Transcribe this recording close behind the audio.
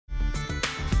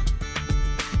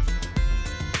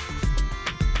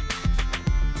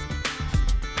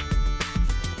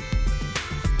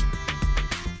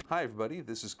Hi everybody,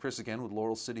 this is Chris again with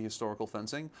Laurel City Historical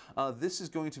Fencing. This is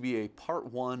going to be a part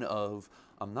one of,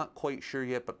 I'm not quite sure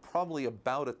yet, but probably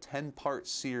about a 10-part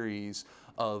series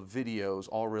of videos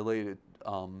all related.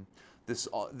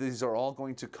 These are all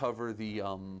going to cover the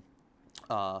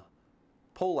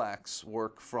Poleaxe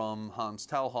work from Hans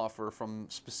Talhoffer from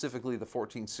specifically the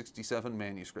 1467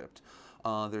 manuscript.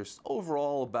 There's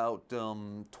overall about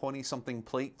 20-something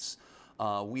plates.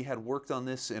 We had worked on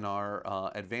this in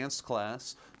our advanced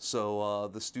class, so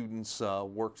the students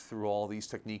worked through all these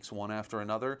techniques one after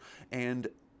another, and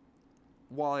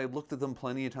while I looked at them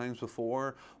plenty of times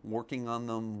before, working on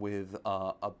them with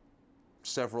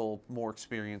several more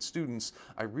experienced students,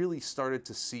 I really started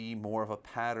to see more of a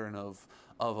pattern of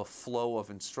a flow of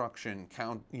instruction,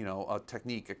 a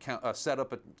technique, a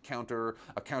setup, a counter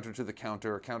to the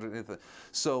counter, a counter to the...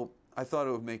 So I thought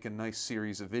it would make a nice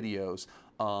series of videos.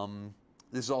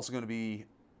 This is also going to be,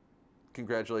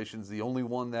 congratulations, the only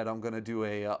one that I'm going to do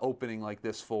a opening like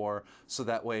this for, so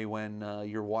that way when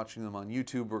you're watching them on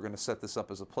YouTube, we're going to set this up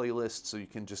as a playlist, so you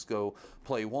can just go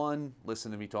play one,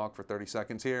 listen to me talk for 30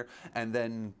 seconds here, and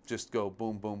then just go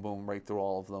boom, boom, boom, right through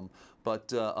all of them.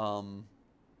 But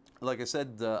like I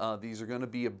said, these are going to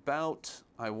be about,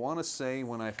 I want to say,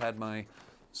 when I've had my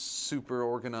super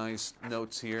organized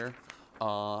notes here,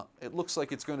 it looks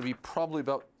like it's going to be probably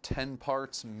about 10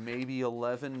 parts, maybe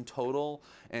 11 total,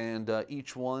 and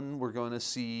each one we're going to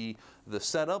see the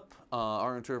setup,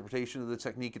 our interpretation of the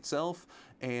technique itself,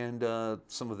 and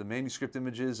some of the manuscript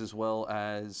images, as well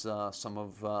as some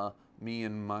of me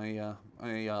and my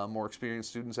more experienced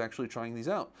students actually trying these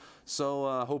out. So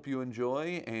I hope you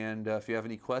enjoy, and if you have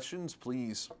any questions,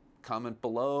 please comment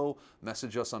below,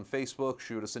 message us on Facebook,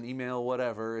 shoot us an email,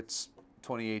 whatever. It's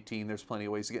 2018, there's plenty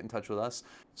of ways to get in touch with us.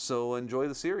 So enjoy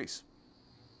the series.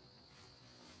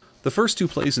 The first two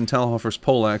plays in Talhoffer's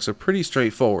Poleaxe are pretty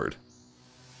straightforward.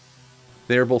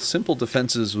 They are both simple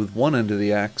defenses with one end of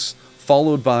the axe,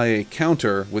 followed by a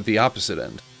counter with the opposite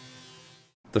end.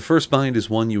 The first bind is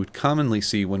one you would commonly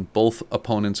see when both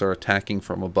opponents are attacking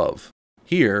from above.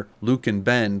 Here, Luke and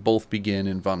Ben both begin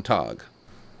in Vantag.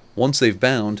 Once they've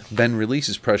bound, Ben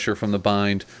releases pressure from the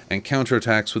bind and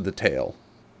counterattacks with the tail.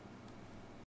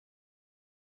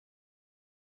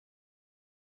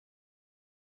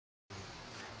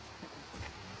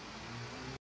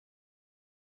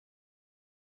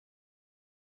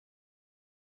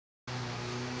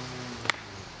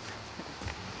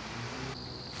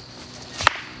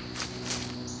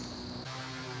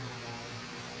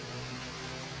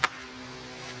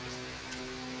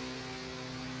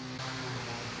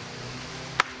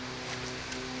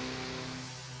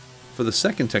 For the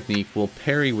second technique, we'll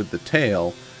parry with the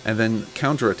tail, and then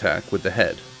counterattack with the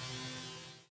head.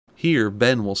 Here,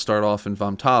 Ben will start off in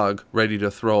Vantag, ready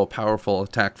to throw a powerful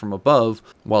attack from above,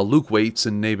 while Luke waits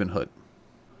in Nebenhut.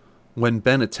 When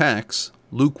Ben attacks,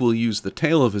 Luke will use the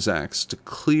tail of his axe to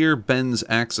clear Ben's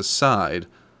axe aside,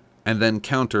 and then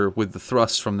counter with the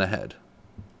thrust from the head.